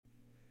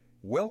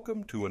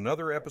Welcome to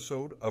another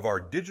episode of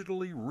our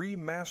digitally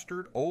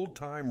remastered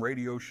old-time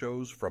radio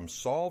shows from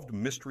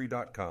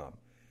SolvedMystery.com.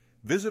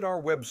 Visit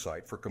our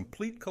website for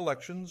complete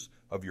collections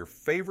of your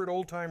favorite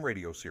old-time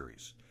radio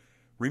series.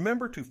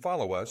 Remember to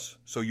follow us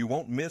so you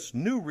won't miss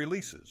new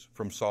releases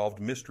from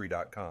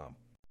SolvedMystery.com.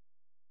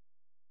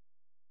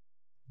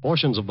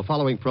 Portions of the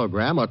following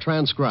program are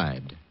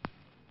transcribed.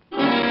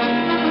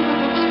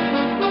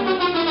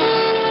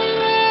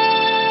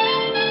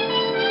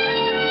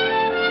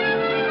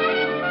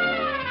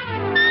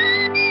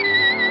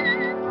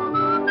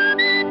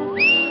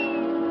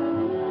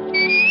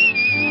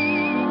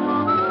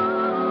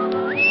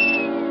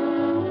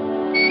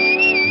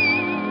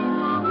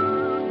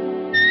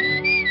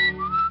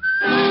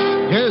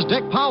 Here's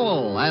Dick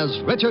Powell as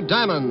Richard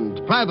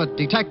Diamond, private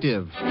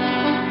detective.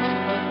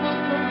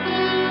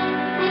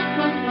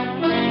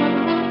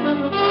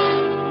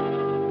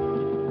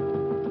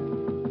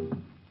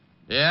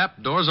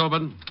 Yep, door's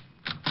open.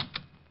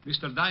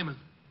 Mr. Diamond,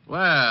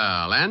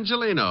 Well,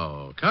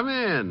 Angelino, come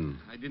in.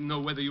 I didn't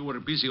know whether you were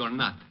busy or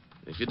not.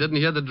 If you didn't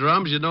hear the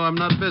drums, you'd know I'm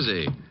not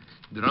busy.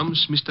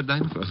 Drums, Mr.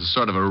 Diamond? Well, it's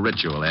sort of a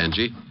ritual,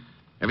 Angie.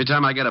 Every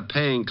time I get a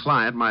paying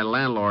client, my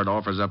landlord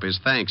offers up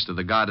his thanks to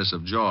the goddess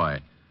of joy.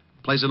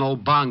 Plays an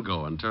old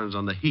bongo and turns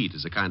on the heat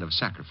as a kind of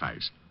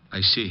sacrifice.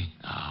 I see.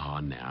 Oh,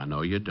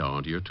 no, you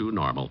don't. You're too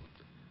normal.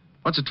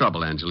 What's the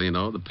trouble,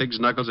 Angelino? The pig's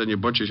knuckles in your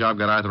butcher shop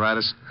got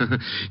arthritis?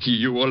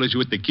 You always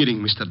with the kidding,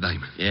 Mr.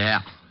 Diamond.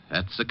 Yeah,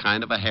 that's the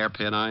kind of a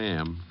hairpin I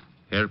am.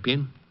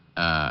 Hairpin?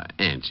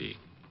 Angie,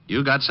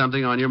 you got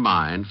something on your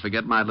mind.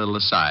 Forget my little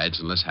asides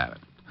and let's have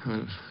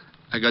it.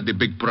 I got the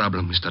big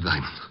problem, Mr.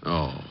 Diamond.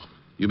 Oh,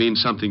 you mean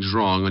something's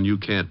wrong and you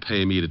can't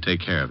pay me to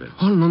take care of it?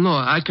 Oh, no,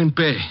 I can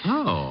pay.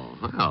 Oh,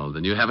 well,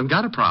 then you haven't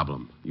got a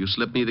problem. You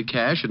slip me the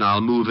cash and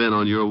I'll move in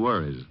on your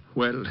worries.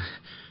 Well,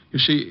 you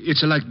see,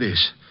 it's like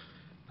this.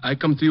 I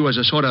come to you as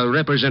a sort of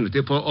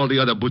representative for all the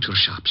other butcher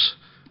shops,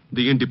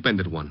 the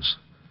independent ones.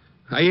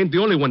 I ain't the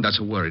only one that's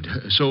worried.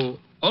 So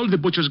all the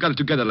butchers got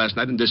together last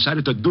night and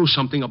decided to do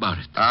something about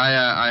it.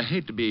 I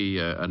hate to be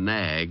a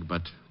nag,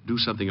 but do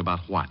something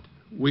about what?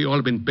 We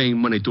all been paying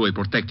money to a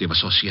protective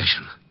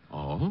association.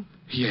 Oh?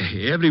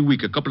 Yeah, every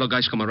week a couple of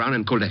guys come around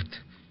and collect.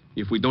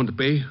 If we don't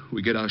pay,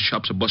 we get our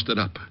shops busted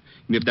up.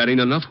 And if that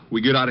ain't enough,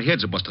 we get our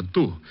heads busted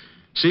too.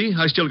 See,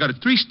 I still got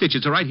 3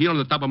 stitches right here on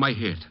the top of my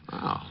head.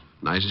 Oh,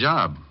 nice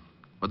job.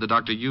 What'd the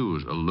doctor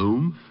use, a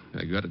loom?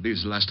 I got it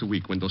this last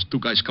week when those 2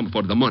 guys come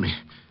for the money.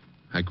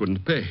 I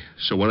couldn't pay,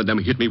 so one of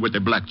them hit me with a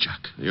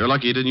blackjack. You're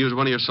lucky you didn't use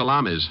one of your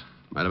salamis.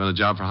 Might have been a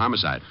job for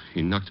homicide.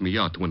 He knocked me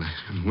out when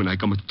I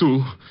come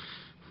to.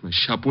 My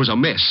shop was a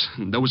mess.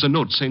 And there was a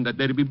note saying that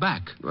they'd be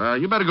back. Well,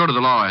 you better go to the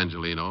law,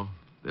 Angelino.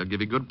 They'll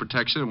give you good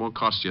protection and won't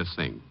cost you a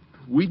thing.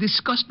 We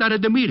discussed that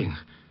at the meeting,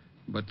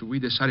 but we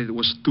decided it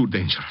was too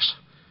dangerous.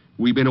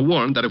 We've been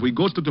warned that if we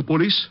go to the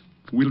police,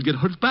 we'll get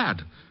hurt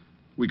bad.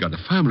 We got the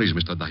families,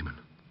 Mr. Diamond.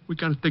 We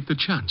can't take the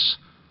chance.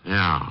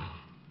 Yeah.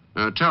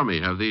 Tell me,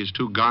 have these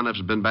 2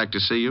 Garneffs been back to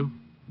see you?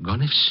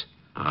 Garneffs?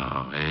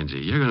 Oh, Angie,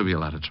 you're going to be a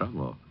lot of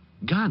trouble.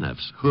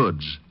 Garneffs,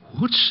 hoods.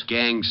 Hoods?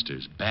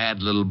 Gangsters,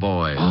 bad little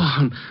boys.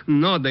 Oh,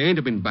 no, they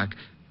ain't been back.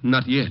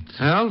 Not yet.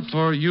 Well,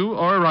 for you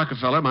or a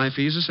Rockefeller, my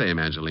fee's the same,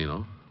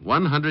 Angelino.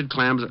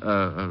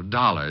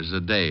 $100 a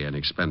day in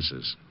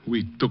expenses.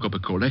 We took up a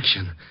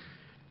collection.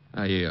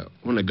 I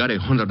only got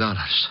 $100.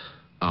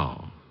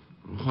 Oh,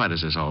 why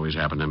does this always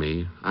happen to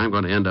me? I'm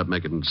going to end up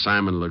making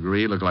Simon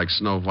Legree look like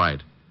Snow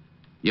White.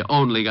 You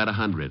only got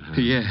 100,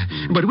 huh? Yeah,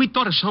 but we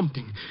thought of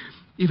something.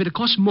 If it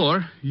costs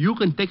more, you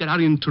can take it out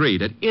in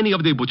trade at any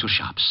of the butcher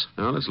shops.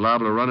 Well, it's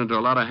liable to run into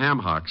a lot of ham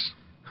hocks.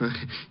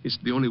 It's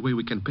the only way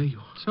we can pay you.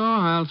 So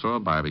I'll throw a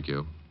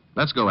barbecue.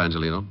 Let's go,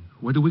 Angelino.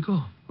 Where do we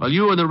go? Well,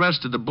 you and the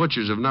rest of the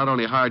butchers have not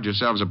only hired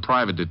yourselves a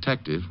private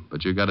detective,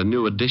 but you've got a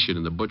new addition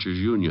in the Butchers'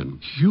 Union.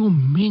 You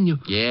mean you...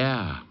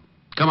 Yeah.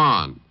 Come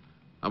on.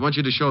 I want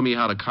you to show me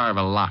how to carve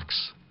a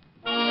lox.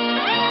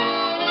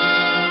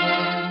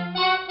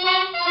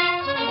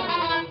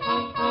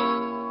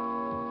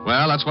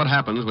 Well, that's what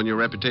happens when your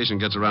reputation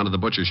gets around to the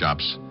butcher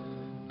shops.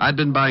 I'd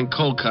been buying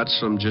cold cuts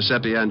from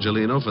Giuseppe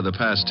Angelino for the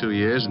past 2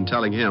 years and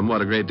telling him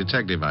what a great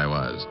detective I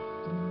was.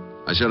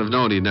 I should have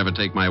known he'd never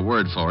take my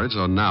word for it,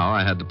 so now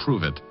I had to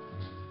prove it.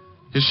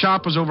 His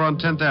shop was over on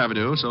 10th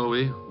Avenue, so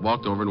we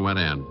walked over and went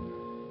in.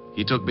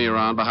 He took me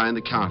around behind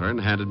the counter and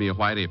handed me a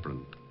white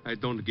apron. I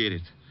don't get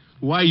it.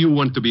 Why you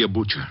want to be a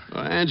butcher?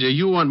 Well, Angie,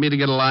 you want me to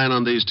get a line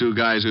on these 2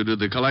 guys who do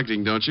the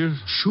collecting, don't you?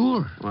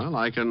 Sure. Well,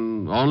 I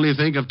can only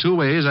think of 2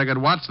 ways I could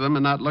watch them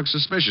and not look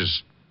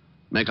suspicious.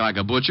 Make like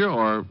a butcher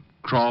or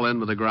crawl in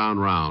with the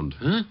ground round.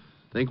 Huh?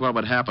 Think what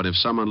would happen if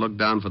someone looked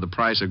down for the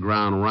price of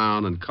ground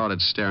round and caught it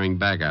staring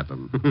back at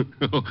them.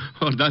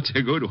 Oh, that's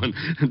a good one.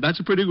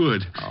 That's pretty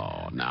good.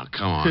 Oh, now,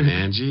 come on,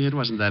 Angie. It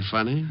wasn't that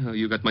funny.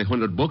 You got my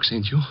 $100,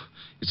 ain't you?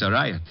 It's a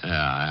riot.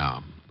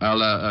 Yeah.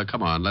 Well,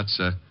 come on. Let's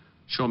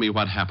show me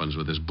what happens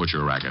with this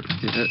butcher racket.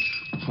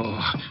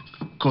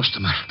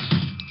 Customer.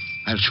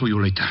 I'll show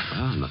you later.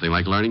 Well, nothing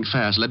like learning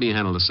fast. Let me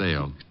handle the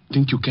sale.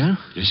 think you can?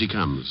 Here she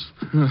comes.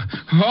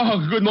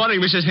 Oh, good morning,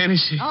 Mrs.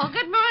 Hennessy. Oh,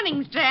 good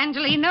morning, Mr.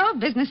 Angelino.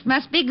 Business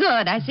must be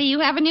good. I see you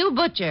have a new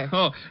butcher.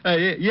 Oh,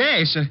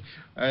 yes.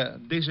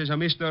 This is a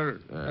Mr.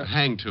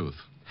 Hangtooth.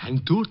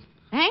 Hangtooth?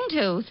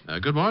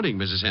 Hangtooth? Good morning,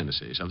 Mrs.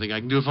 Hennessy. Something I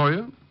can do for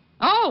you?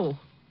 Oh.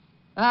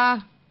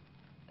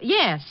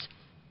 Yes.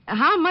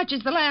 How much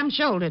is the lamb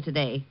shoulder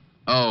today?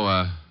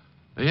 Oh,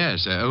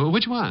 yes.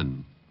 Which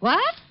one?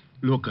 What?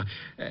 Look,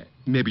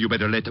 maybe you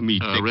better let me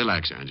take...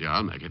 Relax, Angie.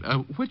 I'll make it.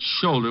 Which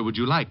shoulder would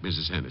you like,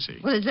 Mrs.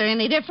 Hennessy? Well, is there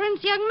any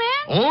difference, young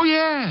man? Oh,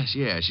 yes.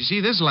 You see,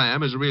 this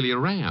lamb is really a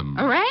ram.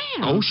 A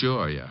ram? Oh,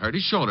 sure. You hurt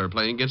his shoulder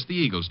playing against the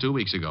Eagles 2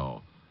 weeks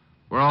ago.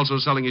 We're also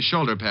selling his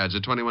shoulder pads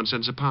at 21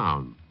 cents a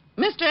pound.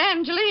 Mr.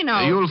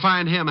 Angelino. You'll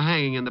find him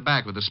hanging in the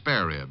back with the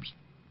spare ribs.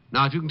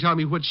 Now, if you can tell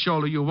me which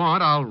shoulder you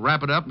want, I'll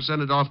wrap it up and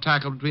send it off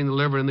tackled between the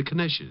liver and the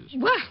knishes.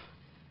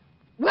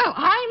 Well,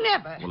 I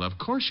never. Well, of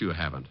course you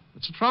haven't.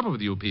 What's the trouble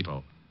with you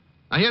people?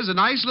 Now, here's a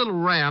nice little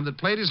ram that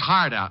played his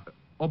heart out.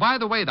 Oh, by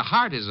the way, the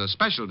heart is a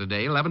special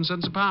today, 11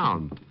 cents a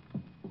pound.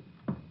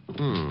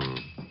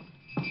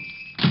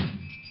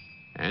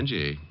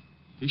 Angie,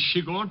 Is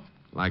she gone?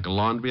 like a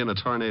laundry in a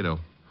tornado.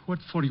 What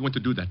for do you want to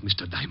do that,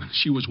 Mr. Diamond?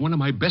 She was one of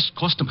my best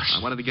customers.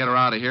 I wanted to get her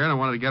out of here, and I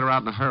wanted to get her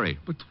out in a hurry.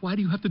 But why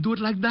do you have to do it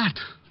like that?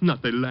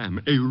 Not a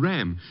lamb, a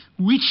ram.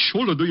 Which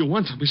shoulder do you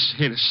want, Miss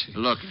Hennessy?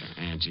 Look,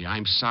 Angie,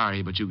 I'm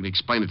sorry, but you can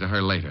explain it to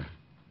her later.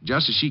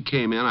 Just as she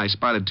came in, I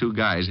spotted 2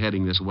 guys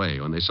heading this way.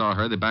 When they saw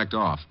her, they backed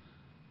off.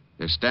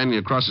 They're standing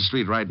across the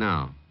street right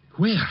now.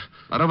 Where?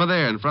 Right over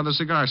there in front of the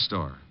cigar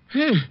store.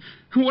 Hey,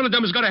 one of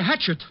them has got a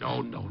hatchet.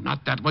 No,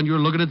 not that one. You're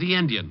looking at the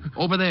Indian.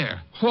 Over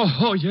there.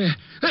 Oh, yeah.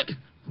 Hey,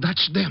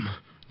 that's them.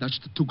 That's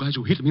the 2 guys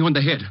who hit me on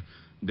the head.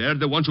 They're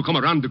the ones who come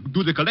around to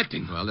do the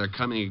collecting. Well, they're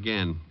coming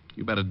again.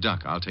 You better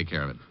duck. I'll take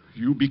care of it.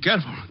 You be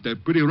careful. They're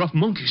pretty rough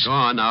monkeys. Go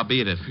on, now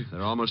beat it.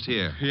 They're almost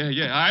here.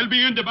 Yeah. I'll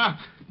be in the back.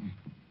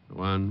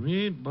 One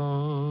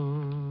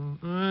meatball,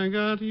 I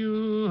got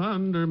you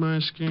under my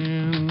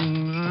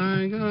skin.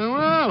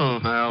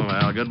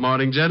 Well, good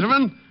morning,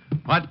 gentlemen.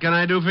 What can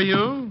I do for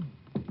you?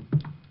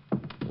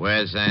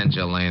 Where's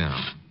Angelino?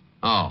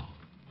 Oh,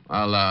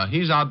 well,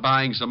 he's out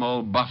buying some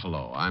old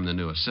buffalo. I'm the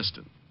new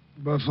assistant.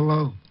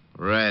 Buffalo?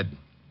 Red,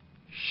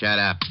 shut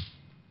up.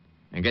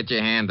 And get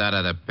your hand out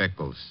of the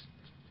pickles.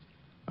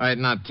 All right,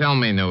 now tell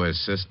me, new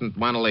assistant,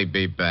 when'll he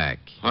be back?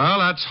 Well,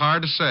 that's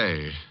hard to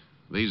say.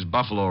 These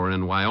buffalo are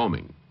in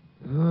Wyoming.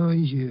 Oh,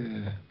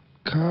 yeah.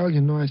 Carl,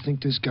 I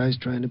think this guy's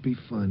trying to be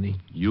funny.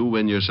 You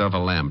win yourself a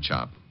lamb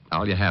chop.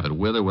 How'll you have it,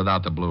 with or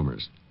without the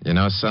bloomers? You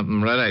know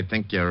something, Red? I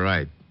think you're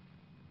right.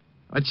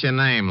 What's your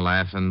name,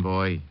 laughing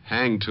boy?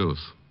 Hangtooth.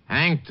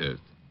 Hangtooth.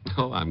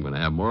 Oh, I'm going to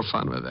have more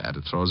fun with that.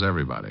 It throws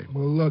everybody.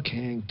 Well, look,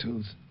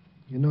 Hangtooth.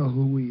 You know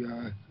who we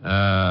are.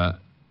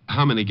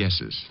 How many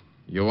guesses?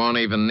 You won't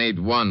even need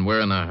one.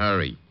 We're in a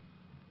hurry.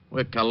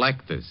 We're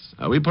collectors.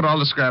 We put all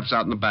the scraps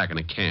out in the back in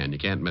a can. You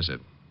can't miss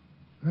it.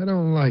 I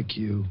don't like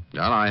you.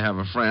 Well, I have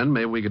a friend.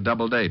 Maybe we could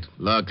double date.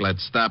 Look,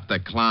 let's stop the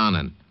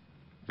clowning.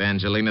 If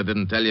Angelina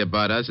didn't tell you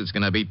about us, it's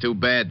going to be too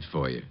bad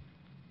for you.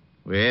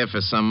 We're here for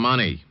some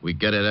money. We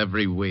get it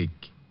every week.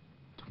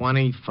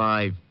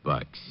 $25.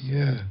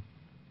 Yeah.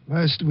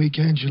 Last week,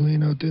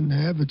 Angelino didn't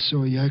have it,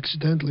 so he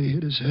accidentally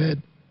hit his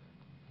head.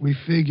 We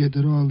figured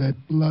that all that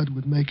blood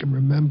would make him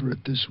remember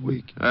it this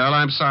week. Well,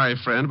 I'm sorry,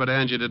 friend, but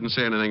Angie didn't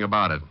say anything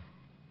about it.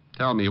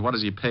 Tell me, what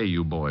does he pay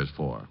you boys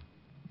for?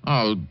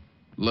 Oh,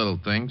 little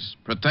things.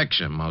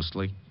 Protection,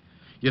 mostly.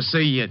 You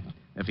see,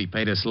 if he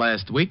paid us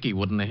last week, he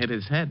wouldn't have hit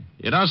his head.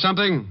 You know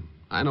something?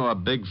 I know a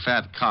big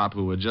fat cop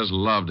who would just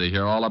love to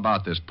hear all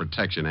about this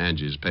protection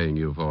Angie's paying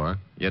you for.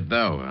 You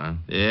do, huh?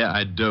 Yeah,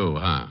 I do,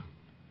 huh?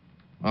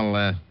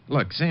 Well,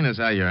 look, seeing as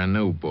how you're a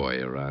new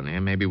boy around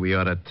here, maybe we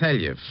ought to tell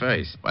you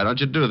first. Why don't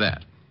you do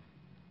that?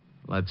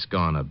 Let's go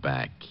on the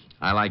back.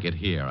 I like it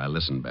here. I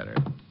listen better.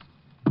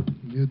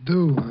 You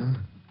do, huh?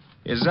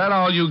 Is that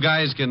all you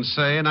guys can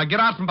say? Now get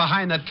out from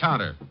behind that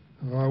counter.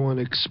 Oh, I want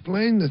to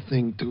explain the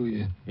thing to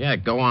you. Yeah,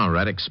 go on,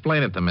 Red.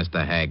 Explain it to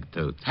Mr.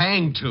 Hagtooth.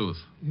 Hangtooth.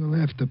 You'll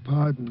have to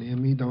pardon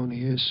him. He don't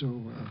hear so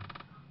well.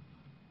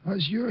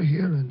 How's your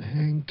hearing,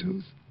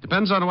 Hangtooth?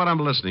 Depends on what I'm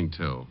listening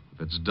to.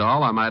 If it's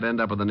dull, I might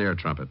end up with an ear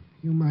trumpet.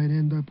 You might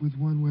end up with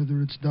one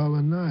whether it's dull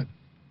or not.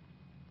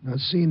 Now,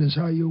 seeing as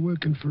how you're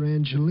working for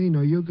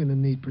Angelino, you're going to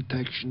need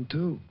protection,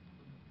 too.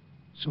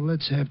 So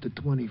let's have the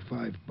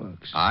 $25.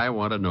 I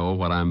want to know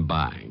what I'm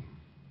buying.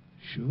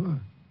 Sure.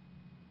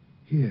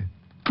 Here.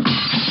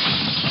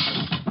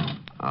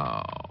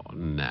 Oh,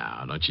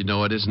 now, don't you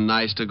know it isn't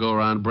nice to go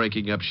around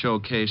breaking up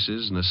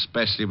showcases, and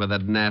especially with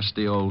that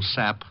nasty old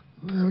sap?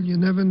 Well, you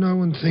never know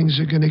when things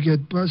are going to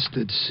get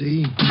busted,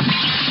 see?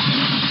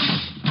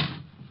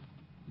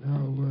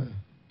 Now,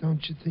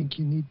 don't you think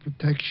you need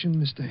protection,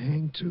 Mr.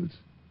 Hangtooth?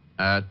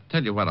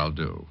 Tell you what I'll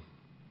do.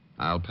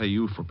 I'll pay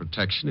you for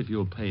protection if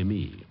you'll pay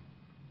me.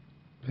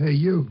 Pay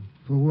you?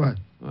 For what?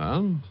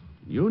 Well,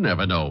 you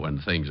never know when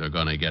things are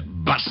going to get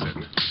busted.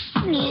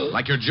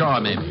 Like your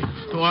jaw, maybe.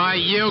 Why,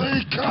 you...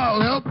 Hey,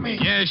 Carl, help me.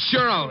 Yeah,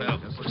 sure I'll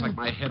help. This looks like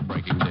my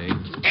head-breaking day.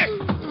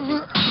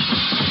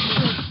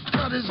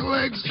 Got got his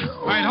legs.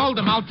 All right, hold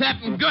him. I'll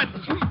tap him. Good.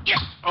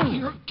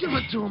 Oh, give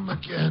it to him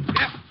again.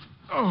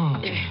 Oh.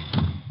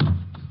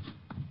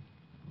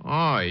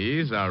 Oh,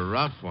 he's a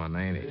rough one,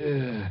 ain't he?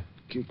 Yeah.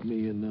 Kick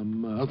me in the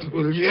mouth,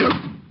 will you?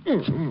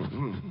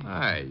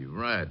 Hey,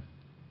 Red.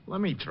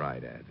 Let me try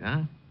that,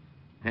 huh?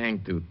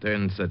 Hank do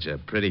turn such a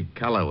pretty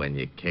color when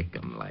you kick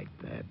him like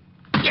that.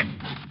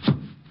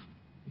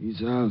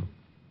 He's out.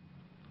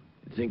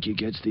 You think he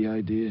gets the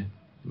idea?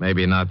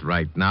 Maybe not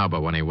right now,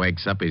 but when he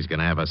wakes up, he's going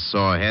to have a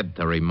sore head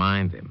to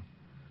remind him.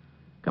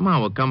 Come on,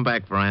 we'll come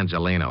back for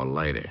Angelino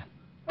later.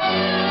 Well,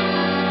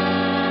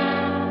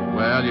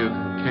 you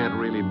can't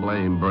really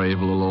blame brave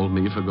little old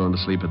me for going to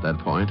sleep at that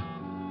point.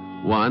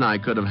 One I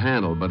could have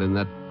handled, but in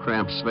that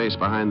cramped space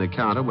behind the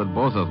counter with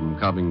both of them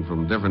coming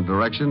from different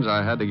directions,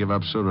 I had to give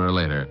up sooner or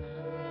later.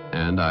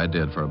 And I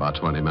did for about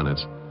 20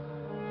 minutes.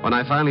 When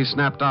I finally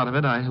snapped out of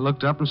it, I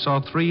looked up and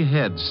saw 3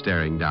 heads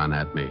staring down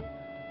at me.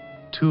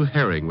 2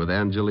 herring with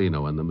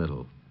Angelino in the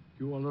middle.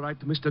 You all right,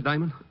 Mr.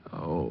 Diamond?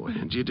 Oh,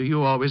 Angie, do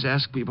you always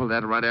ask people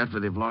that right after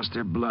they've lost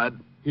their blood?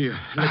 Here,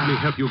 let me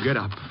help you get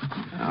up.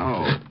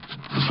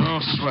 Oh,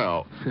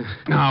 swell.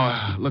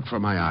 Now, look for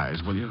my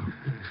eyes, will you?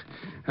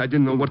 I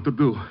didn't know what to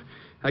do.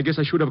 I guess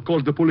I should have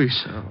called the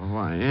police. Oh,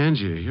 why,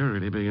 Angie, you're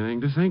really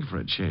beginning to think for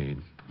a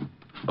change.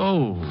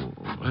 Oh,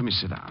 let me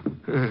sit down.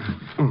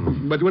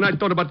 But when I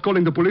thought about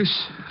calling the police,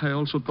 I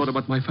also thought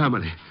about my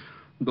family.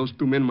 Those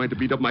 2 men might have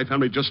beat up my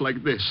family just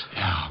like this.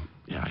 Yeah,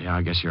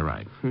 I guess you're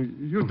right.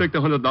 You take the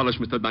 $100,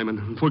 Mr. Diamond,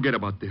 and forget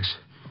about this.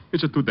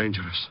 It's too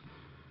dangerous.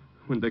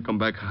 When they come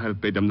back, I'll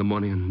pay them the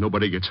money and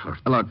nobody gets hurt.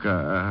 Look,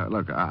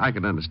 I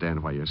can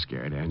understand why you're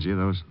scared, Angie.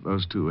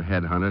 Those 2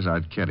 headhunters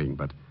are kidding,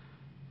 but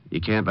you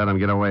can't let them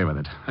get away with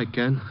it. I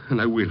can, and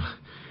I will.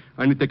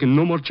 I ain't taking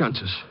no more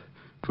chances.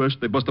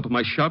 First, they bust up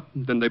my shop,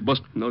 then they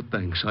bust... No,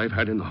 thanks. I've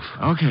had enough.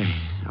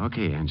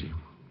 Okay, Angie.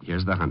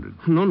 Here's the 100.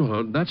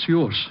 No, that's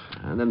yours.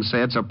 And then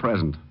say it's a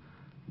present.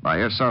 Buy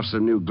yourself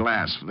some new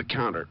glass for the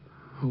counter.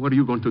 What are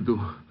you going to do?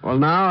 Well,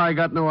 now I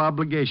got no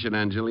obligation,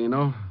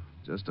 Angelino.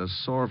 Just a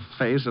sore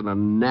face and a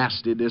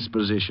nasty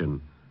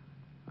disposition.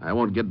 I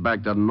won't get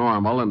back to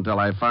normal until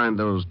I find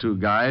those 2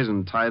 guys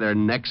and tie their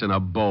necks in a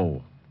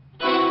bow.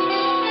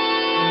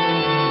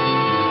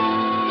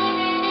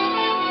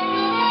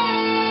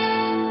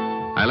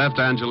 I left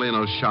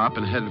Angelino's shop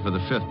and headed for the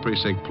 5th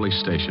Precinct Police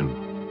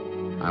Station.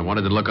 I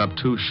wanted to look up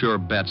 2 sure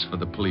bets for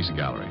the police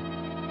gallery.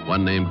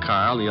 One named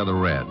Carl and the other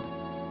Red.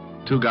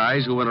 2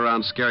 guys who went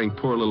around scaring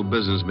poor little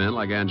businessmen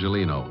like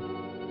Angelino.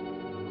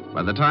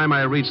 By the time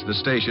I reached the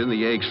station,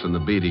 the aches from the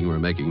beating were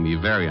making me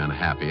very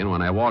unhappy, and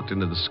when I walked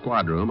into the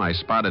squad room, I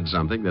spotted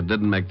something that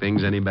didn't make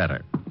things any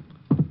better.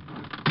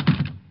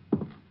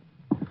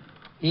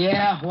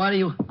 Yeah, what do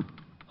you...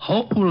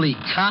 Holy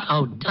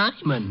cow,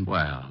 Diamond.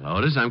 Well,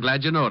 Otis, I'm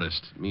glad you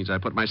noticed. It means I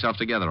put myself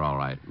together all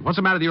right. What's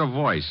the matter with your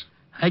voice?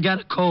 I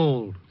got a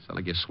cold. Sound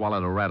like you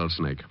swallowed a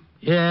rattlesnake.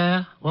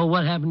 Yeah? Well,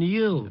 what happened to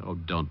you? Oh,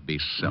 don't be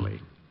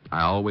silly.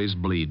 I always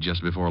bleed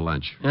just before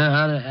lunch. Yeah,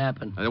 how'd it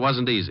happen? It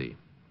wasn't easy.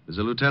 Is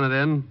the lieutenant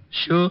in?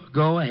 Sure,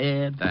 go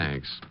ahead.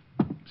 Thanks.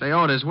 Say,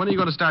 Otis, when are you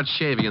going to start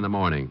shaving in the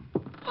morning?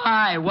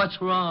 Why?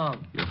 What's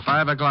wrong? Your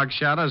 5 o'clock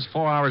shadow is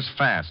 4 hours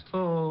fast.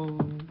 Oh.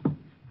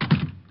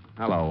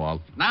 Hello,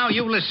 Walt. Now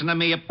you listen to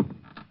me.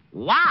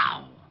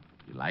 Wow!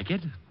 You like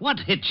it? What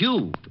hit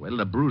you? Wait till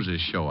the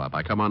bruises show up.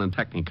 I come on in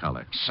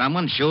Technicolor.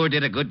 Someone sure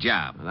did a good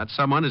job. And that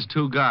someone is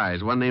 2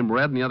 guys, one named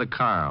Red and the other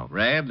Carl.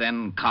 Red,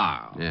 then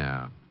Carl.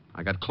 Yeah.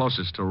 I got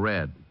closest to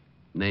Red.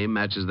 Name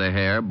matches the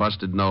hair,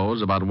 busted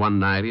nose, about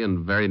 190,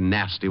 and very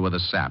nasty with a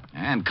sap.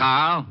 And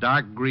Carl?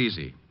 Dark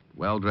greasy.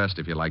 Well-dressed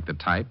if you like the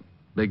type.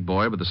 Big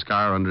boy with a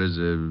scar under his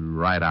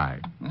right eye.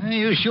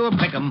 You sure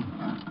pick 'em.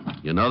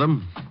 You know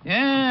them?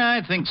 Yeah,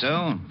 I think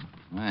so.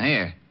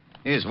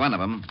 Here's one of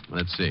them.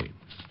 Let's see.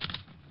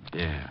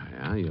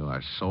 Yeah, you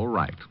are so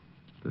right.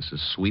 This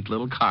is sweet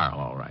little Carl,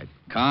 all right.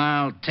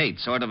 Carl Tate,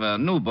 sort of a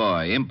new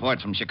boy, import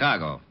from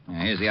Chicago.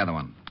 Here's the other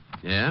one.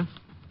 Yeah?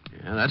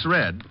 Yeah, that's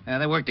Red.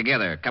 They work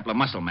together, a couple of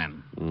muscle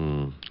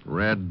men.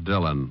 Red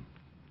Dillon.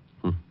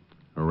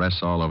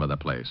 Arrests all over the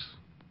place.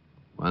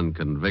 One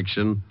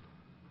conviction,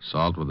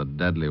 assault with a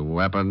deadly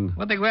weapon.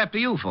 What'd they go after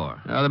you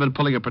for? They've been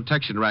pulling a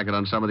protection racket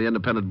on some of the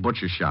independent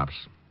butcher shops.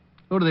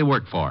 Who do they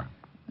work for?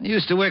 They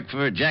used to work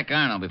for Jack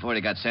Arnold before he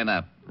got sent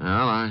up.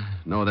 Well, I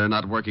know they're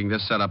not working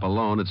this setup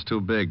alone. It's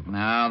too big.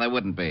 No, they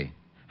wouldn't be.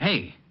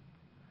 Hey,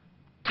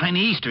 Tiny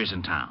Easter's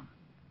in town.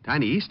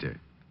 Tiny Easter?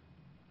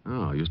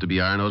 Oh, used to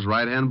be Arnold's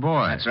right-hand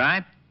boy. That's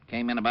right.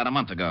 Came in about a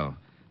month ago.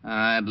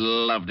 I'd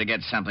love to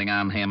get something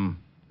on him.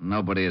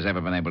 Nobody has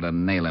ever been able to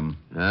nail him.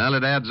 Well,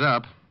 it adds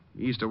up.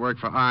 He used to work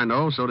for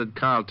Arno, so did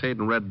Carl Tate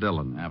and Red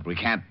Dillon. Now, if we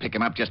can't pick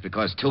him up just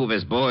because 2 of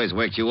his boys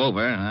worked you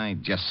over, I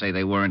just say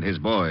they weren't his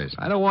boys.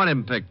 I don't want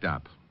him picked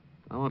up.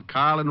 I want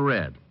Carl and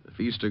Red. If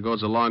Easter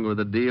goes along with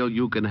the deal,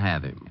 you can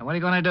have him. Now, what are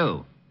you going to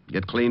do?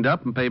 Get cleaned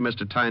up and pay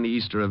Mr. Tiny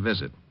Easter a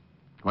visit.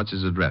 What's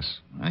his address?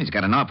 Well, he's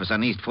got an office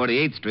on East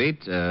 48th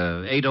Street,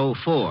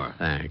 804.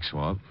 Thanks,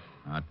 Walt.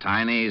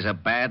 Tiny's a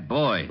bad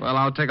boy. Well,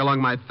 I'll take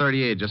along my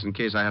 .38 just in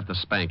case I have to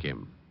spank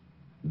him.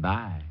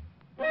 Bye.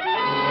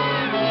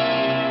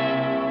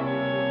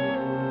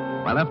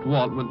 I left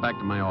Walt and went back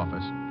to my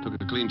office, took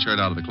a clean shirt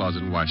out of the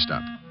closet and washed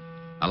up.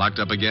 I locked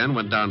up again,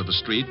 went down to the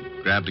street,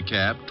 grabbed a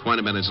cab.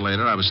 20 minutes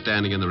later, I was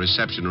standing in the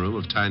reception room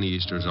of Tiny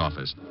Easter's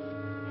office.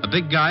 A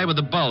big guy with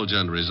a bulge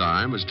under his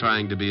arm was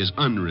trying to be as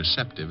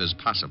unreceptive as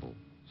possible.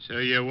 So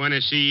you want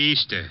to see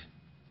Easter?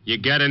 You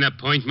got an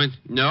appointment?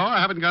 No, I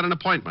haven't got an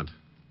appointment.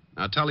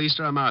 Now tell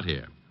Easter I'm out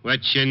here.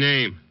 What's your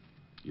name?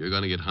 You're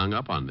going to get hung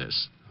up on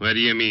this. What do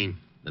you mean?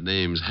 The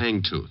name's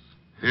Hangtooth.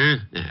 Huh?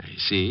 Yeah, you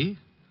see?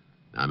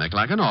 Now make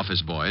like an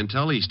office boy and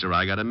tell Easter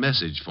I got a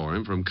message for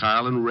him from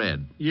Carl and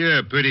Red. You're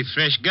a pretty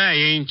fresh guy,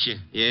 ain't you?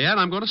 Yeah, and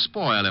I'm going to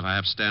spoil if I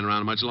have to stand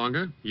around much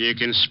longer. You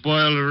can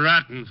spoil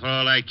rotten for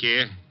all I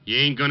care. You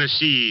ain't gonna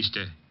see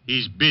Easter.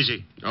 He's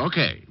busy.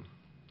 Okay.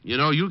 You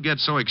know, you get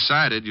so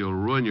excited you'll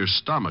ruin your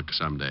stomach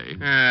someday.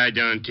 I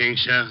don't think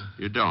so.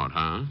 You don't,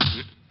 huh?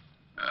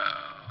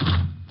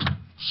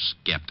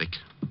 Skeptic.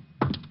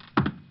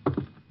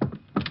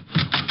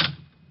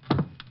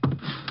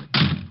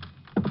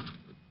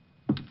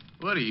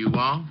 What are you,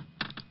 Walt?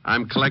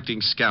 I'm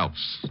collecting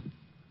scalps.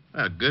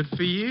 Well, good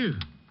for you.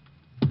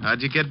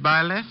 How'd you get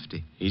by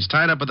Lefty? He's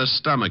tied up with a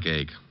stomach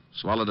ache.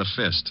 Swallowed a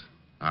fist.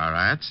 All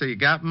right, so you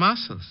got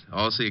muscles.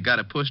 Also, you got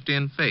a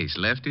pushed-in face.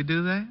 Lefty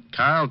do that?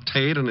 Carl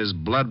Tate and his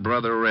blood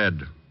brother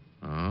Red.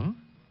 Oh?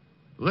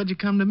 What'd you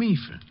come to me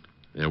for?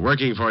 They're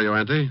working for you,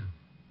 aren't they?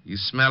 You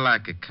smell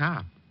like a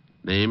cop.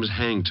 Name's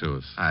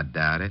Hangtooth. I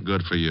doubt it.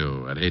 Good for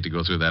you. I'd hate to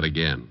go through that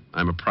again.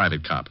 I'm a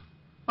private cop.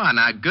 Why,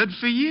 not good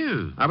for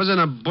you. I was in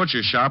a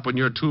butcher shop when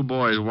your two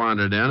boys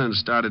wandered in and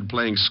started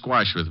playing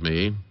squash with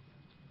me.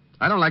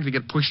 I don't like to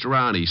get pushed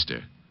around,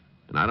 Easter.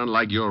 And I don't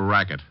like your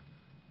racket.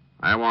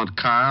 I want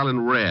Carl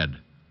and Red.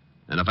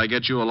 And if I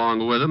get you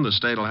along with them, the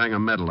state will hang a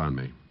medal on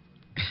me.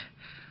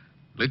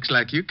 Looks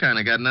like you kind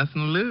of got nothing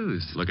to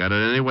lose. Look at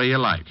it any way you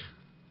like.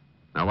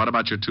 Now, what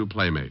about your two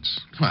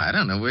playmates? Well, I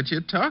don't know what you're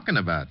talking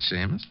about,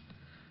 Seamus.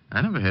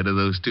 I never heard of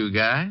those two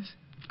guys.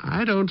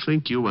 I don't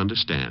think you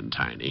understand,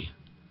 Tiny.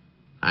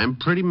 I'm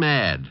pretty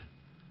mad.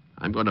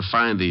 I'm going to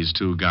find these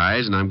two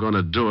guys, and I'm going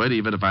to do it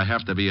even if I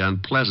have to be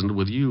unpleasant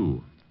with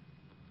you.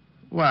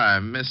 Why,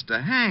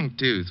 Mr.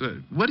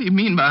 Hangtooth, what do you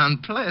mean by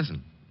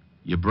unpleasant?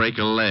 You break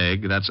a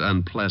leg, that's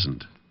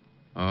unpleasant.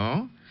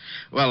 Oh?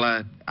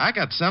 Well, I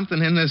got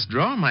something in this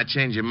drawer might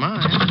change your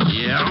mind.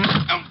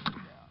 Yeah?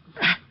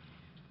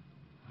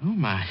 Oh,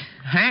 my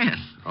hand.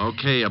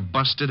 Okay, a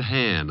busted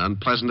hand.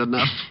 Unpleasant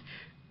enough?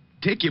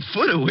 Take your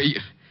foot away.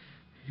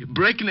 You're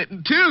breaking it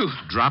in two.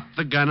 Drop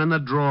the gun in the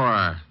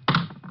drawer.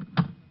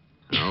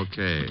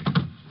 Okay.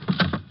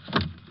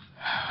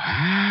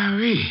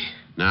 Howdy.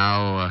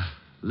 Now,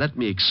 let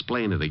me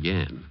explain it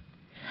again.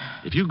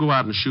 If you go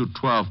out and shoot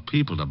 12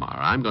 people tomorrow,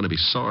 I'm going to be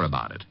sore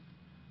about it.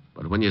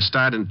 But when you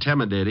start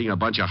intimidating a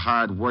bunch of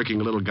hard-working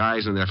little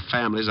guys and their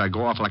families, I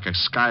go off like a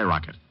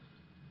skyrocket.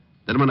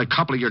 Then when a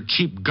couple of your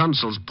cheap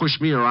gunsels push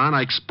me around,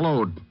 I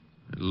explode.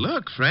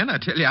 Look, friend, I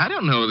tell you, I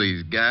don't know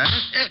these guys.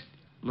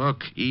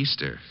 Look,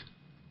 Easter,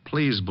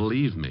 please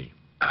believe me.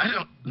 I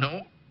don't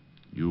know.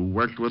 You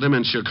worked with him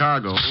in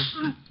Chicago.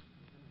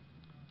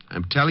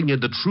 I'm telling you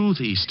the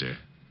truth, Easter.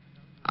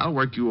 I'll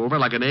work you over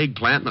like an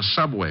eggplant in a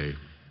subway.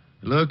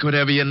 Look,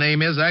 whatever your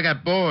name is, I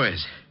got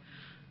boys.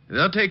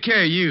 They'll take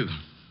care of you.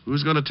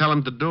 Who's going to tell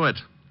him to do it?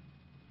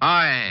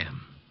 I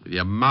am. With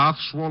your mouth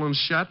swollen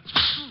shut?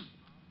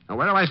 Now,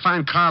 where do I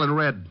find Carl and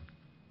Red?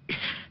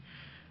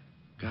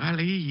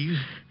 Golly, you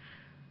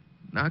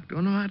knocked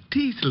one of my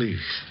teeth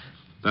loose.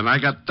 Then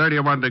I got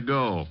 31 to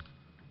go.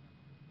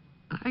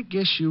 I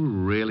guess you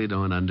really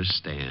don't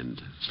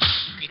understand.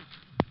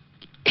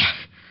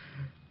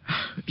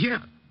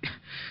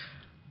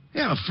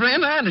 Yeah,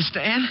 friend, I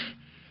understand.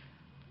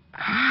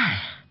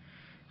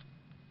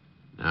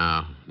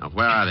 Now,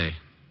 where are they?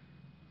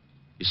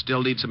 You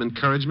still need some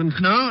encouragement?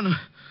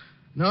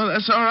 No,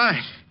 that's all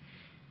right.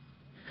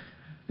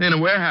 They're in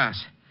a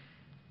warehouse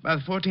by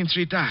the 14th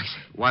Street docks.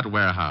 What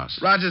warehouse?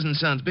 Rogers and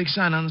Sons, big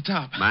sign on the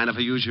top. Mind if I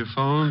use your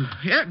phone?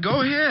 Yeah,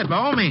 go ahead, by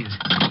all means.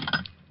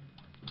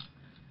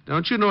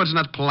 Don't you know it's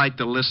not polite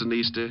to listen,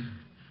 Easter?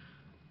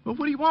 Well,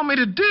 what do you want me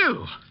to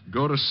do?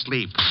 Go to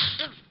sleep.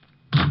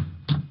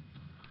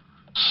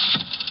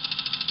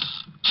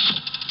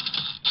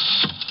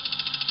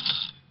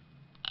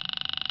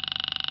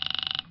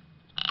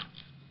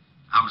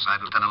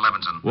 Homicide, Lieutenant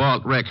Levinson.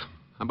 Walt, Rick,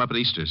 I'm up at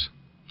Easter's.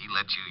 He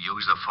let you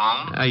use the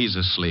phone? He's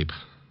asleep.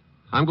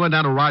 I'm going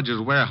down to Rogers'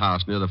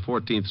 warehouse near the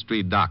 14th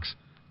Street docks.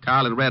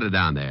 Carl and Red are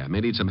down there. May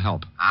need some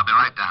help. I'll be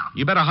right down.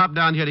 You better hop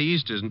down here to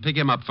Easter's and pick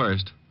him up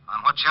first.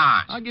 On what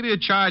charge? I'll give you a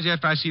charge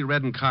after I see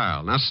Red and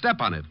Carl. Now step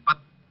on it. But...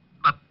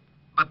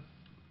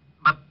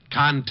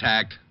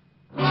 Contact.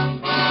 I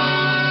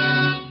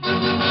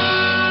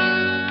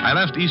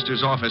left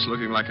Easter's office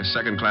looking like a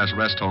second-class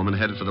rest home and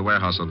headed for the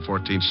warehouse on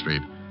 14th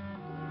Street.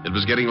 It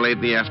was getting late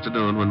in the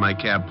afternoon when my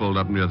cab pulled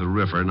up near the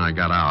river and I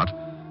got out.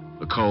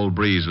 The cold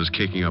breeze was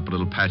kicking up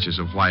little patches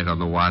of white on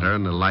the water,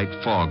 and a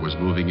light fog was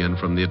moving in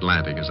from the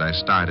Atlantic as I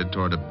started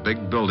toward a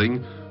big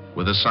building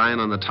with a sign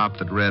on the top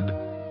that read,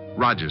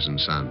 Rogers and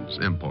Sons,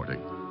 Importing.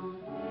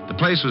 The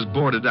place was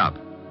boarded up.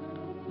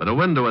 But a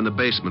window in the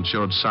basement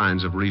showed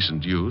signs of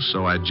recent use,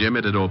 so I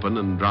jimmied it open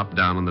and dropped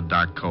down on the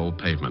dark, cold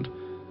pavement.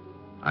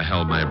 I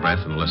held my breath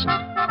and listened.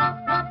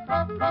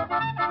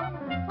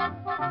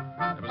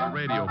 There was a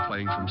radio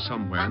playing from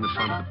somewhere in the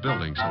front of the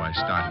building, so I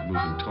started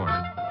moving toward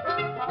it.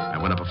 I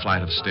went up a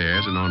flight of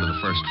stairs and onto the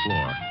first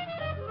floor.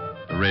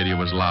 The radio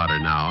was louder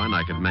now, and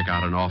I could make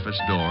out an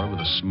office door with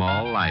a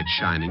small light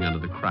shining under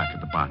the crack at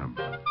the bottom.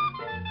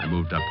 I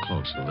moved up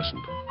close and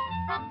listened.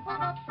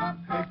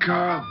 Hey,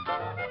 Carl.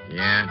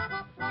 Yeah?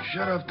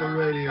 Shut off the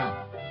radio.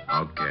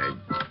 Okay.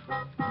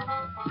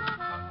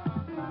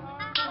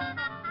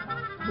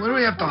 What do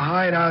we have to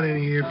hide out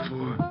in here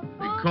for?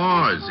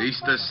 Because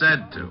Easter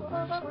said to.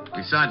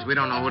 Besides, we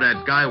don't know who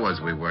that guy was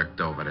we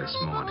worked over this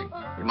morning.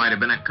 He might have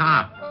been a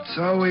cop.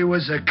 So he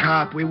was a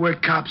cop. We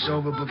worked cops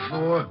over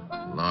before.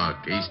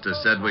 Look, Easter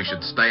said we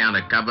should stay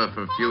undercover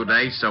for a few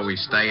days, so we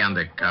stay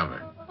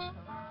undercover. All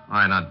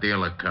right, now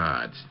deal the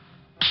cards.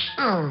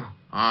 Oh.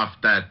 Off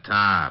that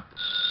top.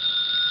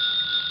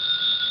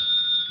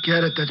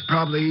 Get it? That's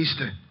probably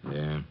Easter.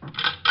 Yeah.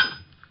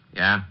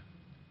 Yeah?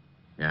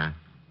 Yeah.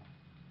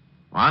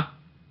 What?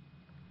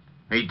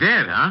 He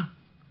did, huh?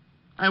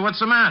 Hey, what's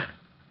the matter?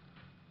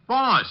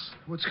 Boss!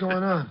 What's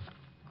going on?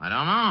 I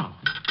don't know.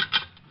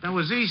 That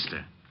was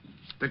Easter.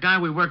 The guy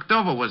we worked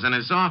over was in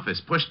his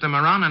office, pushed him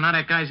around, and now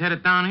that guy's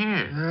headed down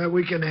here.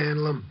 We can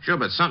handle him. Sure,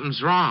 but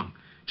something's wrong.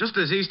 Just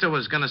as Easter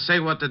was going to say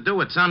what to do,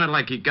 it sounded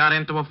like he got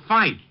into a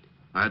fight.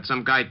 I heard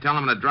some guy tell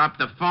him to drop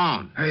the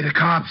phone. Hey, the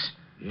cops.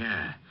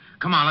 Yeah.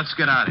 Come on, let's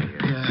get out of here.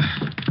 Yeah.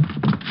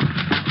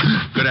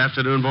 Good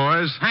afternoon,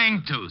 boys.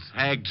 Hangtooth.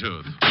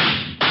 Hagtooth.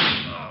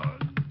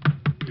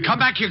 Come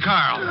back here,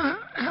 Carl.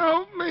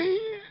 Help me.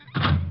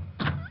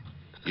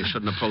 You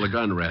shouldn't have pulled a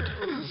gun, Red.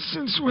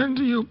 Since when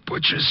do you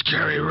butchers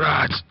carry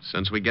rods?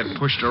 Since we get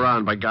pushed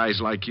around by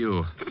guys like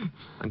you.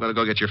 I'm going to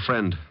go get your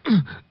friend.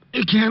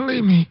 You can't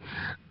leave me.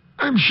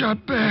 I'm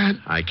shot bad.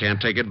 I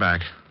can't take it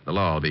back. The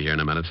law will be here in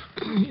a minute.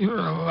 You're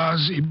a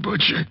lousy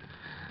butcher.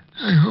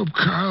 I hope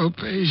Carl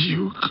pays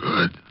you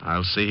good.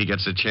 I'll see he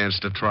gets a chance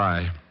to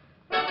try.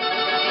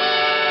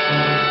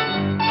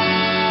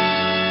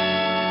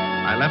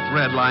 I left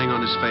Red lying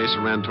on his face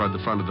and ran toward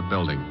the front of the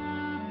building.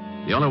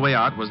 The only way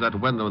out was that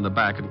window in the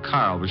back, and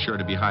Carl was sure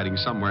to be hiding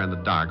somewhere in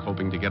the dark,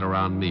 hoping to get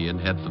around me and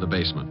head for the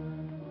basement.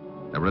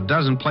 There were a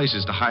dozen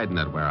places to hide in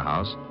that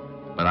warehouse,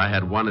 but I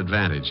had one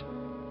advantage.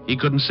 He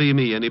couldn't see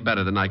me any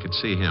better than I could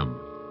see him.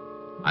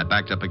 I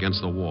backed up against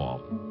the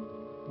wall.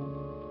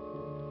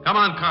 Come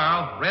on,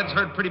 Carl. Red's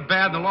hurt pretty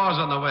bad, and the law's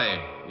on the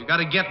way. You got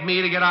to get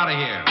me to get out of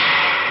here.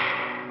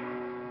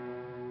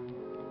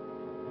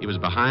 He was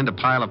behind a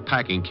pile of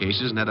packing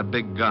cases and had a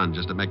big gun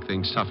just to make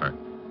things tougher.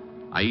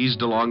 I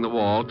eased along the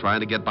wall, trying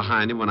to get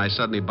behind him when I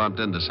suddenly bumped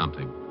into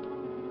something.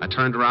 I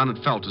turned around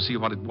and felt to see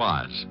what it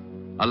was.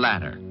 A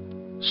ladder,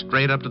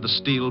 straight up to the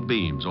steel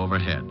beams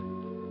overhead.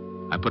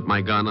 I put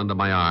my gun under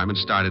my arm and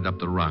started up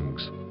the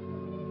rungs.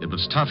 It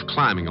was tough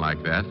climbing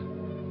like that,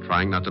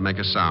 trying not to make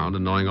a sound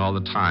and knowing all the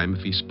time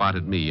if he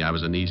spotted me, I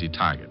was an easy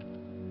target.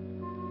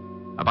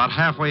 About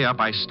halfway up,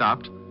 I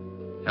stopped,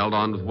 held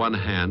on with one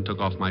hand, took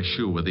off my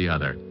shoe with the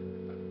other.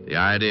 The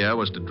idea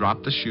was to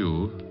drop the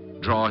shoe,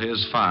 draw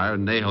his fire,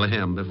 and nail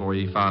him before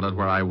he found out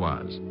where I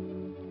was.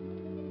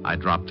 I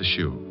dropped the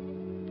shoe.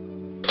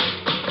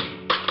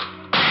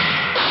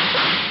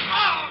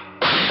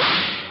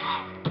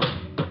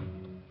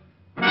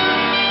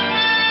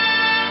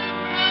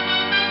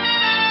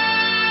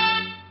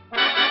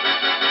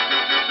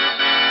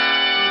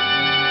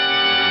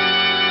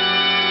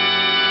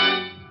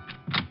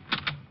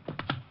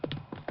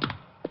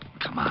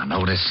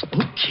 Otis.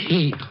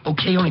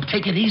 Okay, only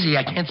take it easy.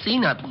 I can't see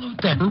nothing,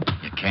 Lieutenant.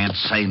 You can't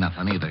say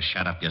nothing either.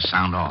 Shut up. You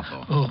sound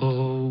awful.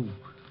 Oh.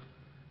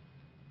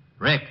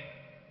 Rick.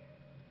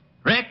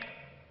 Rick?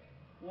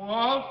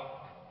 Walt?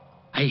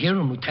 I hear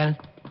him, Lieutenant.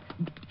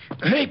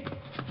 Hey.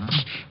 Huh?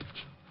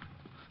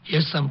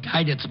 Here's some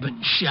guy that's been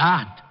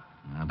shot.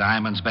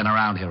 Diamond's been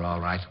around here,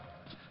 all right.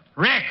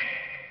 Rick!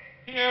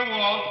 Here,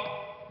 Walt.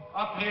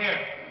 Up here.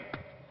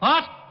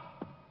 What?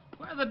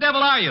 Where the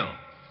devil are you?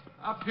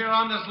 Up here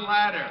on this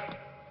ladder.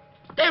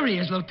 There he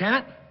is,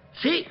 Lieutenant.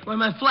 See? Where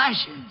my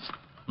flash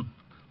is.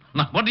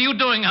 Now, what are you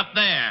doing up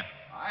there?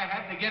 I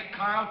had to get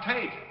Carl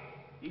Tate.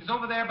 He's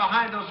over there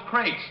behind those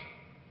crates.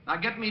 Now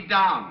get me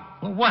down.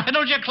 Well, why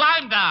don't you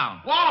climb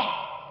down? Walt!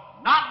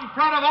 Not in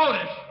front of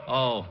Otis.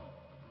 Oh,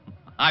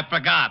 I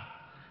forgot.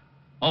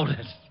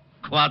 Otis,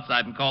 go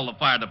outside and call the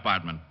fire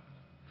department.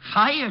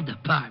 Fire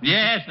department?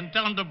 Yes, and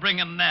tell them to bring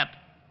a net.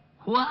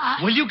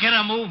 What? Will you get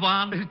a move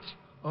on?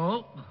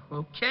 Oh,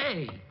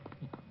 okay.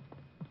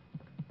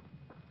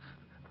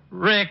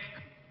 Rick.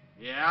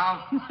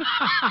 Yeah?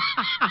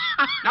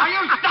 Now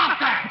you stop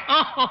that!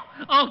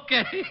 Oh,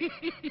 okay.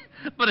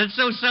 But it's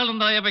so seldom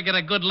that I ever get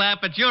a good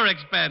laugh at your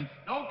expense.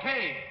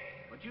 Okay,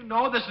 but you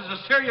know this is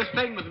a serious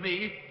thing with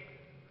me.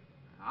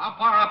 How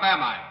far up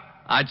am I?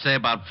 I'd say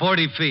about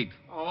 40 feet.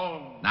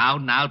 Oh.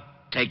 Now,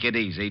 take it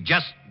easy.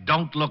 Just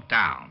don't look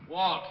down.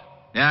 Walt,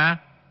 Yeah?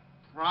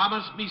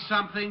 promise me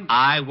something?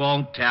 I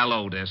won't tell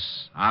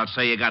Otis. I'll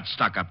say you got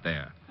stuck up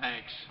there.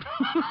 Thanks.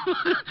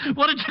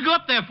 What did you go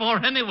up there for,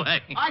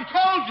 anyway? I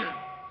told you.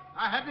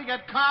 I had to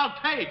get Carl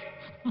Tate.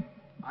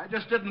 I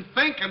just didn't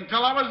think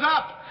until I was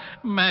up.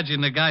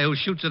 Imagine the guy who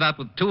shoots it out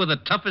with two of the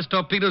toughest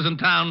torpedoes in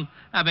town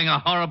having a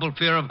horrible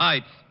fear of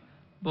heights.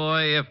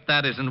 Boy, if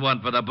that isn't one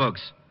for the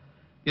books.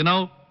 You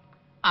know,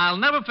 I'll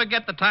never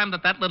forget the time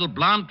that little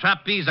blonde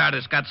trapeze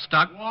artist got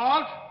stuck.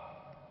 Walt?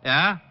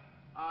 Yeah?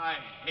 I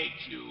hate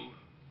you.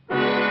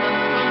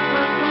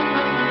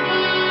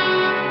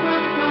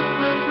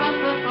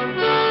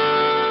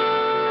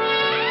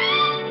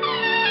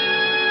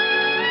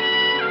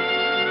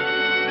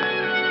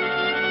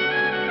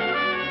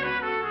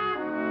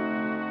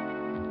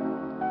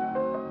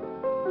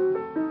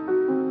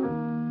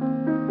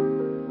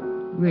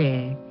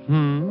 Rick,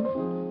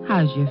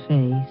 how's your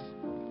face?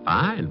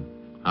 Fine.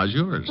 How's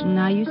yours?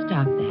 Now you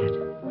stop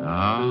that.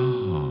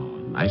 Oh,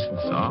 nice and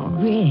soft.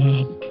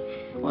 Rick,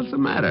 What's the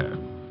matter?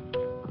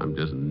 I'm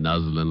just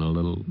nuzzling a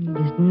little. you're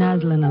just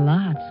nuzzling a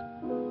lot.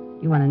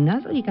 You want to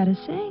nuzzle, you got to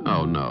sing.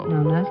 Oh, no.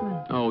 No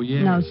nuzzling. Oh,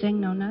 yes. No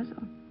sing, no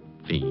nuzzle.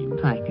 Fiend.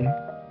 Piker,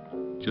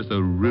 Just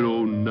a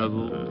real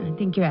nuzzle. I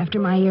think you're after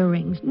my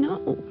earrings.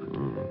 No.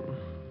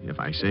 If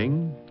I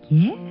sing,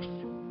 Yes,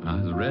 I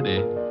was ready.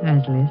 I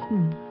was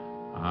listening.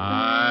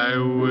 I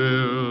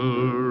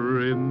will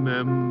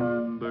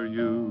remember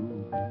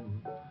you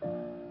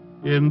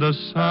in the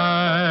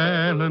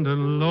silent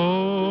and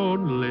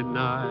lonely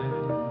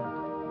night,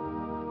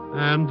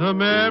 and the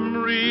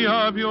memory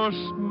of your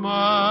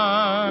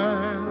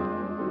smile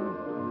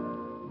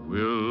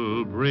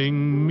will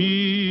bring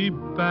me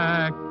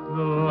back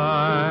the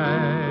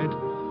light.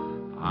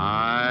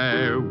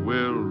 I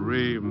will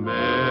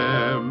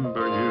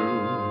remember you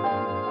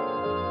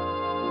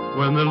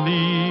when the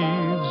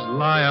leaves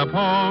lie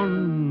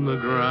upon the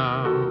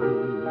ground,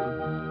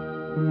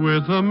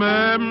 with the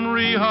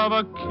memory of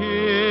a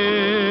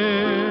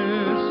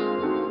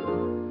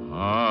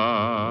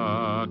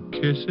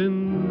kiss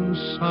in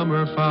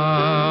summer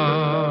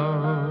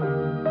found.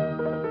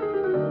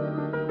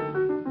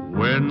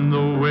 When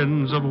the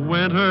winds of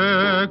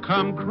winter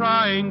come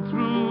crying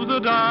through the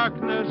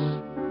darkness,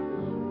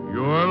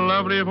 your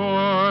lovely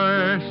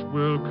voice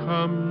will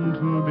come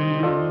to me.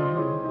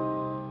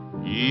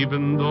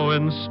 Even though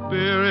in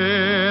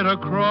spirit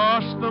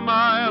across the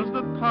miles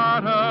that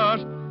part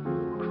us,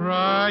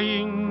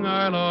 crying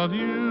I love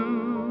you,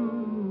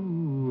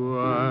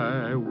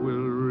 I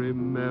will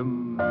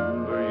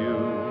remember you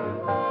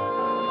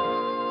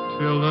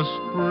till the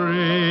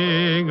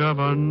spring of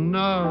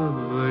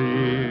another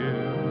year,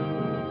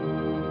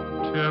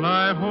 till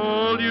I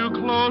hold you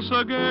close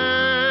again.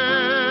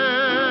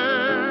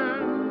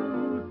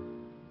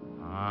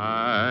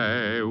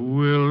 I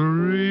will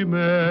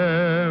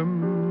remember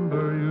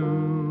you.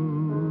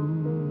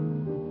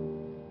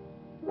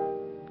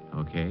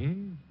 Okay?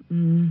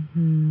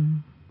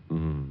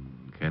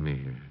 Come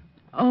here.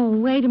 Oh,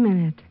 wait a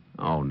minute.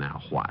 Oh,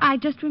 now what? I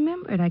just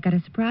remembered. I got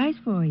a surprise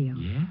for you.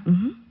 Yeah?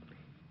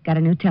 Got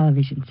a new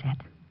television set.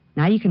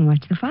 Now you can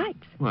watch the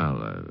fights. Well,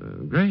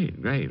 great.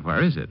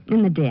 Where is it?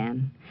 In the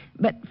den.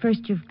 But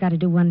first you've got to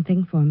do one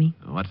thing for me.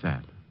 What's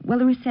that? Well,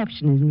 the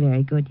reception isn't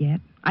very good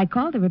yet. I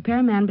called the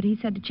repairman, but he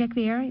said to check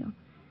the aerial.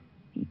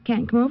 He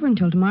can't come over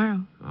until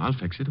tomorrow. I'll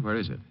fix it. Where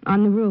is it?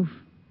 On the roof.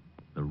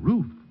 The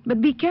roof?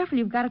 But be careful.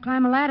 You've got to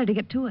climb a ladder to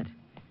get to it.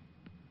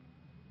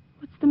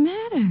 What's the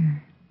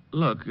matter?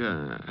 Look,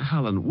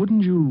 Helen,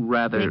 wouldn't you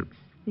rather... Fix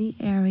the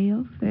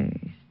aerial first.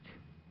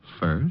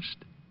 First?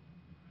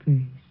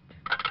 First.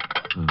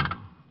 Oh.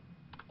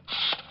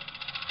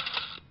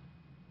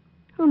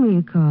 Whom are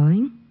you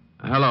calling?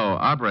 Hello,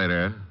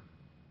 operator.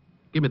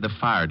 Give me the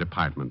fire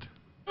department.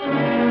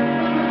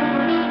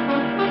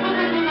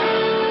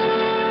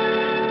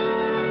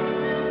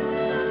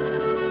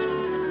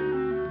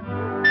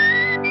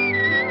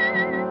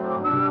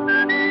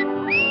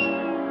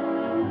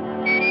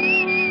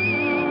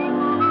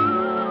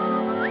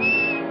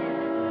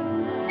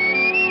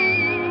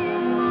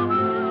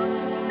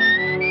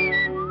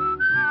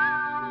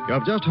 You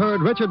have just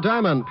heard Richard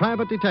Diamond,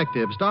 Private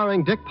Detective,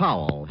 starring Dick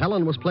Powell.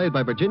 Helen was played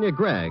by Virginia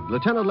Gregg,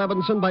 Lieutenant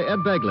Levinson by Ed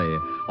Begley.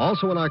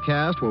 Also in our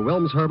cast were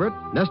Wilms Herbert,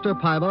 Nestor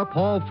Paiva,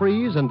 Paul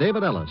Frees, and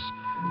David Ellis.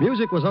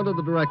 Music was under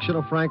the direction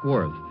of Frank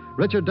Worth.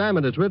 Richard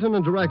Diamond is written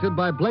and directed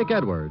by Blake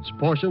Edwards.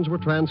 Portions were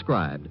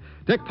transcribed.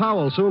 Dick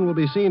Powell soon will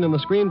be seen in the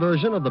screen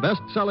version of the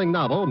best-selling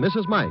novel,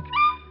 Mrs. Mike.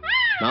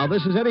 Now,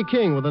 this is Eddie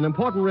King with an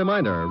important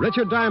reminder.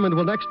 Richard Diamond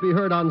will next be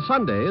heard on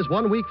Sundays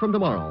 1 week from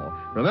tomorrow.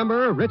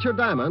 Remember, Richard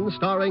Diamond,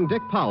 starring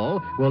Dick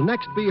Powell, will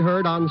next be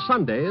heard on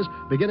Sundays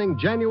beginning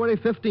January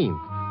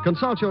 15th.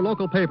 Consult your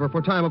local paper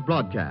for time of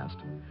broadcast.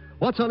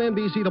 What's on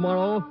NBC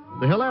tomorrow?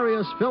 The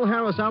hilarious Phil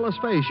Harris Alice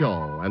Faye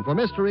Show. And for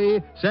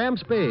mystery, Sam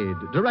Spade,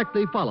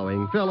 directly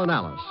following Phil and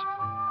Alice.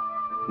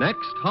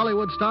 Next,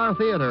 Hollywood Star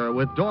Theater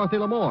with Dorothy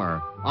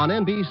Lamour on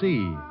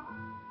NBC.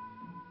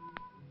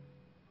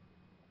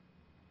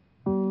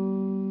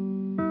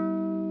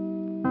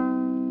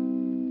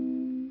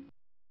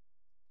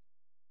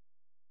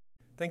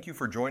 Thank you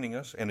for joining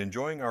us and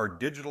enjoying our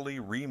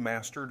digitally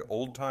remastered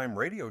old-time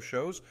radio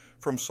shows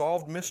from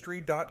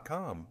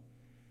SolvedMystery.com.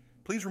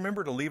 Please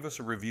remember to leave us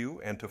a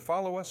review and to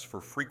follow us for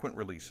frequent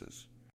releases.